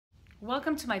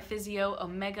Welcome to my Physio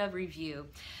Omega review.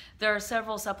 There are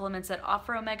several supplements that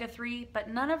offer omega-3, but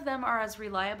none of them are as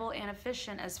reliable and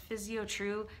efficient as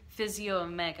PhysioTru Physio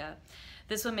Omega.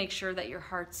 This will make sure that your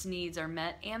heart's needs are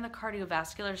met and the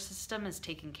cardiovascular system is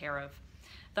taken care of.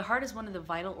 The heart is one of the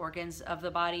vital organs of the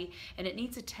body, and it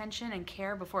needs attention and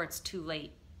care before it's too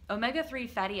late. Omega-3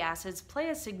 fatty acids play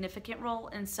a significant role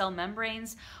in cell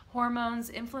membranes, hormones,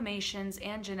 inflammations,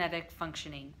 and genetic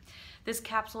functioning. This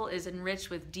capsule is enriched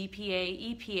with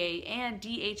DPA, EPA, and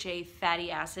DHA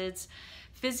fatty acids.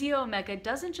 Physio Omega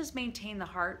doesn't just maintain the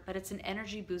heart, but it's an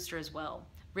energy booster as well.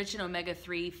 Rich in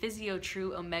omega-3,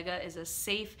 PhysioTru Omega is a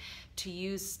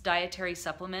safe-to-use dietary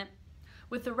supplement.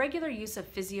 With the regular use of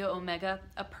Physio Omega,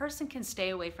 a person can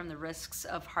stay away from the risks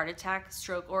of heart attack,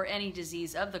 stroke, or any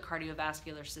disease of the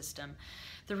cardiovascular system.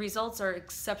 The results are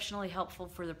exceptionally helpful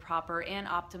for the proper and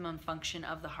optimum function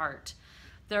of the heart.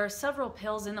 There are several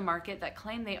pills in the market that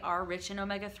claim they are rich in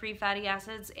omega-3 fatty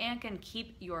acids and can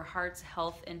keep your heart's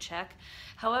health in check.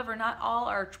 However, not all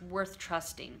are worth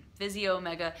trusting. Physio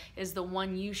Omega is the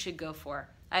one you should go for.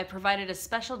 I have provided a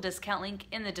special discount link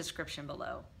in the description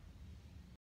below.